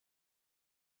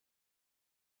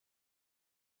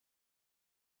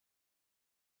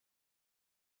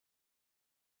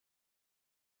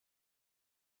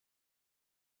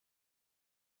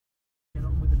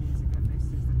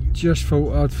just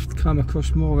thought I'd come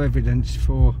across more evidence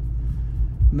for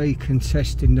me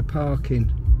contesting the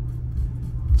parking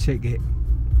ticket.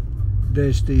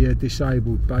 There's the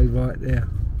disabled bay right there.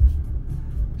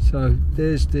 So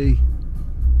there's there's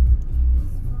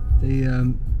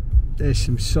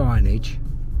some signage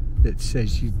that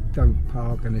says you don't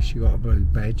park unless you got a blue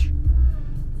badge.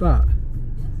 But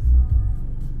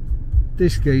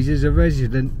this geezer's a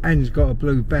resident and he's got a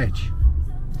blue badge.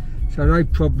 So they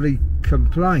probably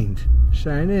complained,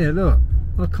 saying, here look,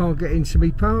 I can't get into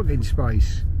my parking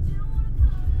space.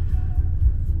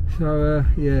 So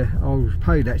yeah, I'll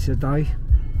pay that today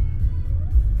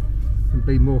and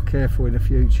be more careful in the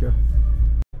future.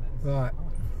 Right,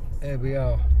 here we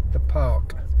are, the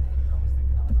park.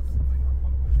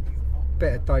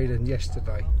 Better day than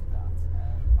yesterday,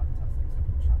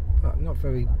 but not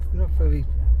very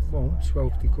warm.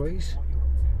 12 degrees.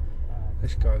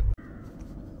 Let's go.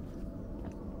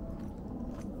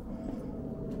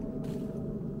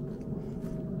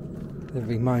 The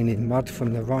remaining mud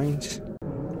from the rains.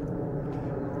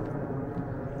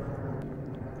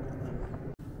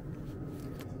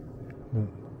 Look,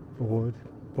 bored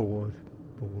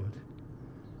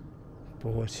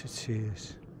to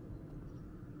tears.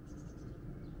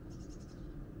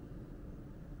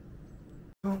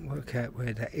 Can't work out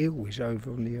where that hill is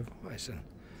over on the horizon.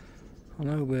 I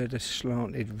know where the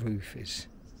slanted roof is.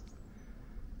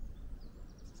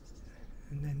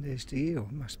 And then there's the hill,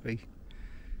 must be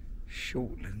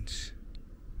Shortlands.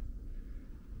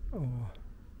 Or,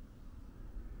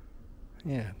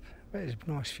 yeah, there's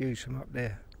nice views from up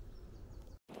there.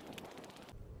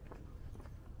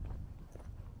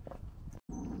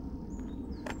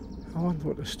 I wonder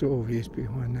what the story is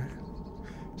behind that.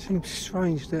 Seems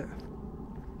strange that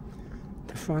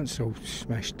the front's all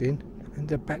smashed in and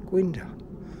the back window,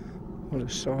 or the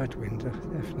side window,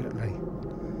 definitely.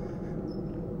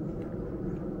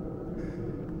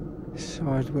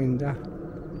 Side window.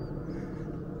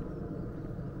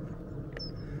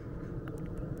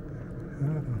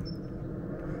 Oh.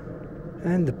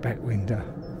 And the back window.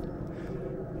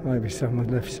 Maybe someone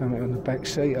left something on the back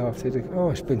seat after the...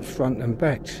 Oh, it's been front and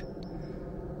backed.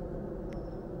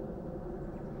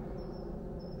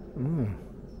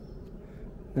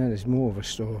 Now there's more of a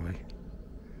story.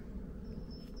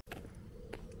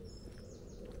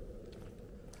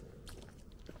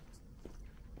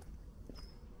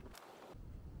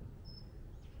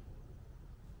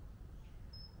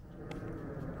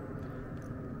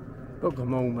 Book of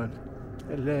Mormon,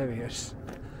 hilarious.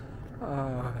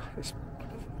 It's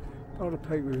a lot of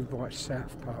people who write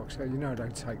South Park, so you know they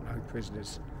take no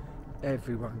prisoners.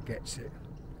 Everyone gets it.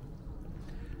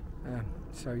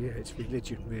 So yeah, it's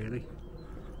religion really,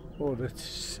 or the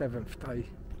seventh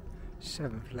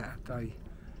latter day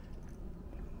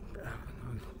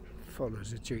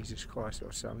followers of Jesus Christ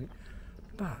or something.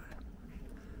 But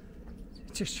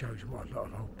it just shows you what a lot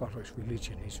of old bollocks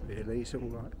religion is really. It's all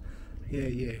like, yeah,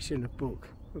 it's in a book,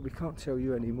 but we can't tell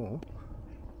you anymore.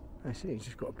 That's it, you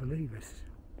just got to believe it.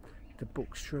 The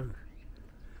book's true.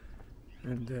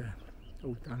 And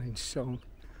all done in song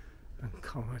and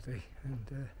comedy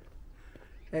and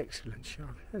excellent show.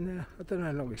 And I don't know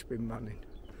how long it's been running,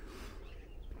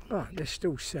 but they're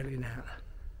still selling out.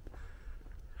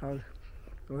 So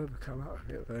whoever come up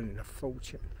with it earning a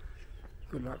fortune,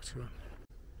 good luck to them.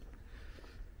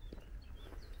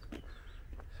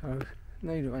 So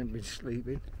Nina ain't been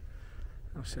sleeping.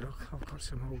 I said, I've got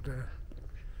some old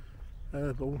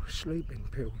herbal sleeping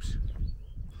pills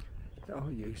that I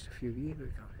used a few years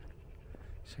ago.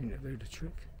 Seemed to do the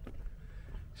trick.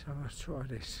 So I'll try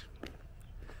this.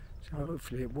 So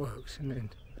hopefully it works, and then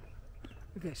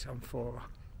we get some for her.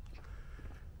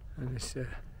 And it's day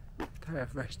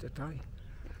of rest today.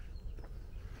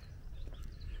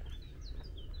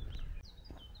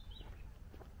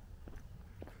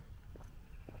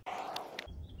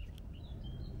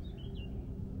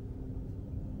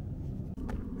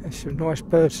 There's some nice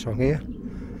bird song here.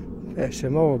 There's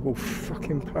some horrible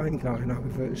fucking plane going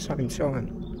over at the same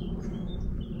time.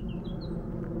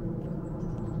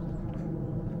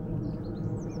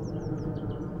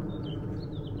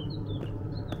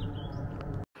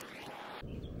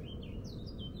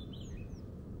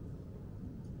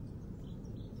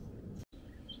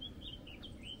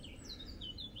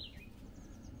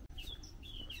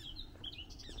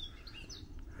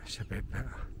 That's a bit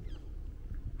better.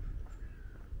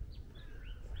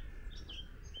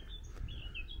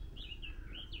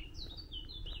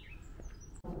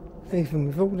 Even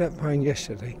with all that rain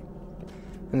yesterday,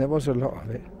 and there was a lot of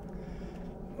it,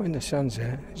 when the sun's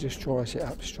out, it just dries it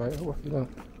up straight away. Look.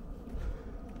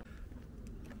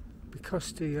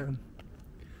 Because the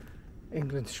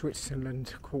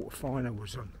England-Switzerland quarter-final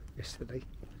was on yesterday.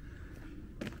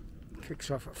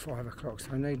 Kicks off at 5 o'clock,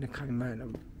 so Nina came round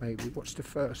and maybe watched the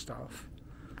first half.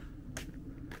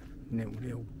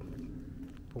 0-0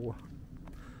 poor.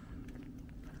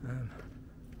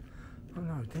 Oh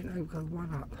no, didn't they go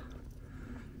 1 up?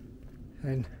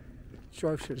 Then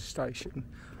drove to the station,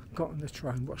 got on the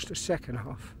train, watched the second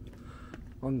half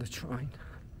on the train,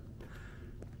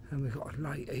 and we got a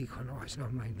late equaliser,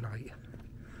 late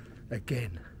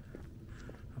again.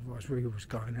 Otherwise we was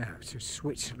going out to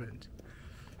Switzerland.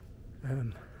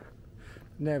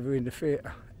 Never in the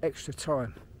theatre, extra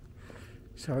time,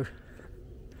 so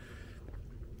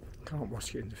can't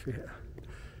watch it in the theatre.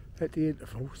 At the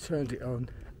interval, turned it on,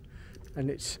 and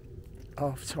it's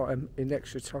half time in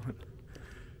extra time.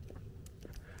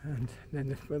 And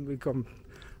then when we'd gone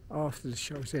after the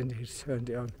show's ended, turned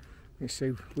it on, you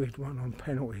see we'd won on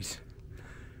penalties.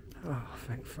 Oh,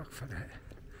 thank fuck for that.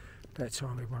 That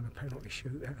time we won a penalty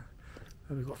shootout,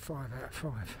 and we got 5 out of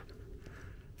 5.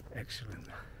 Excellent.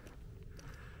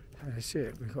 So that's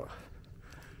it. We got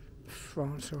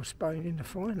France or Spain in the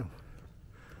final.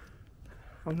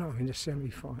 Oh no, in the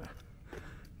semi-final.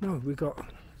 No, we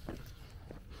got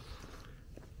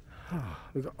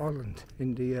Holland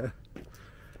in the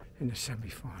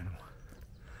semi-final.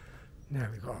 Now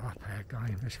we've got to up our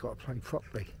game. It's got to play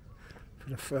properly for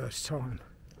the first time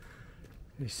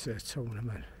this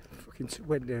tournament. Fucking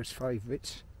went there as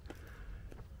favourites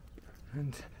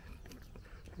and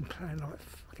been playing like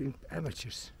fucking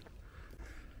amateurs.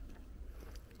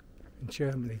 And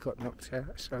Germany got knocked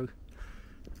out, so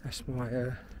that's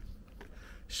my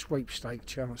sweepstake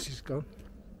chances gone.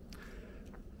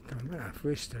 Don't matter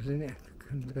for us, doesn't it?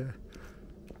 And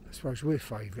I suppose we're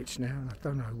favourites now, and I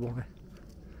don't know why.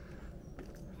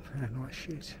 Playing like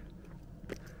shit.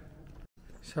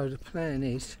 So the plan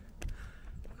is,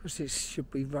 because it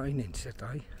should be raining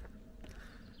today,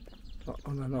 like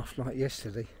on and off like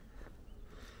yesterday,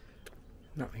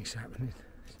 nothing's happening.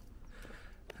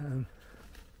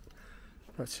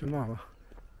 But tomorrow,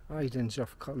 Aiden's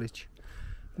off college,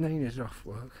 Nina's off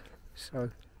work, so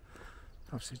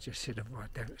I've suggested a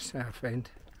ride down to Southend,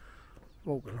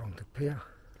 walk along the pier,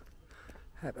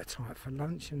 appetite for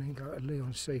lunch, and then go to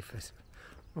Leon's Seafood.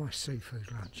 Nice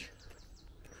seafood lunch.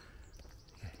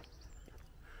 Yeah,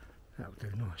 that'll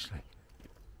do nicely.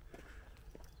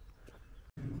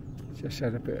 Just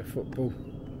had a bit of football.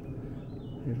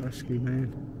 The Lusky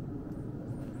man.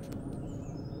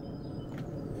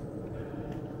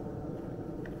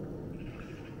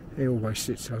 He always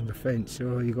sits on the fence,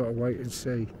 oh, you got to wait and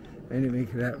see. Anything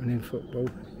can happen in football.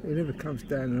 He never comes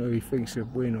down where he thinks he'll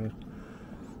win, or.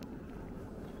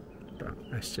 But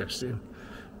that's just him.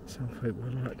 Some people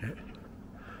are like that.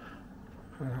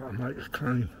 I like to make a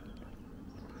claim.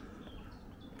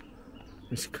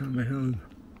 It's coming home.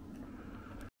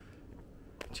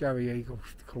 Joey Eagle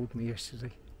called me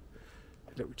yesterday.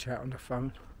 A little chat on the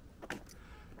phone.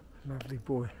 Lovely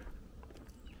boy.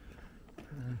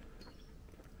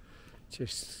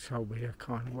 Just told me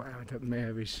kind of what happened at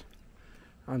Mary's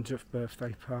 100th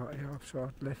birthday party after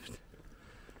I'd left.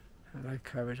 And they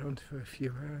carried on for a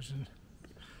few hours and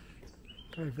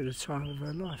gave her the time of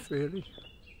her life, really.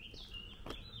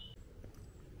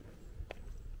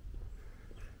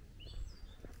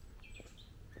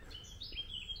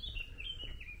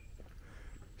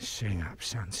 Sing up,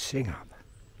 son, sing up.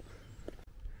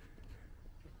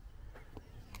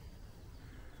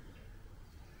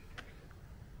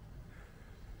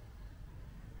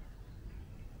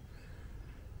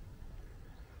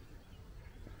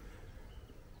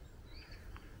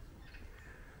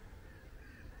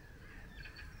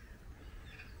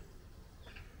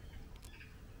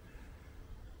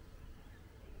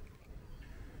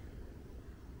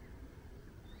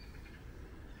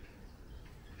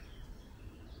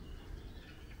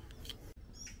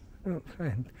 Oh,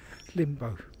 and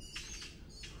limbo.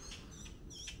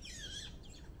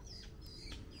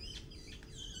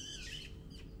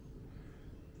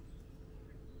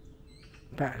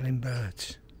 Battling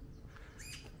birds.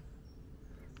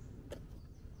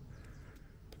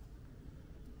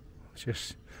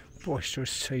 Just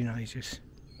boisterous teenagers.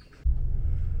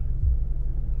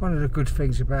 One of the good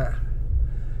things about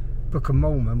Book of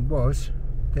Mormon was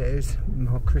that it's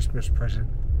my Christmas present.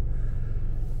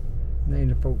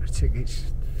 Nina bought the tickets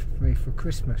for me for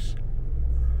Christmas,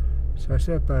 so it's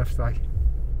her birthday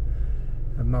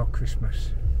and my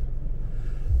Christmas.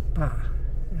 But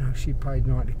you know, she paid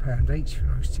 £90 each for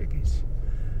those tickets.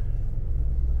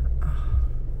 Oh,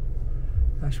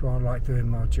 that's why I like doing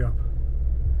my job,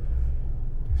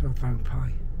 because I don't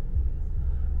pay.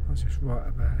 I just write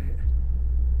about it.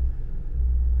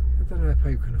 I don't know how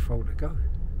people can afford to go.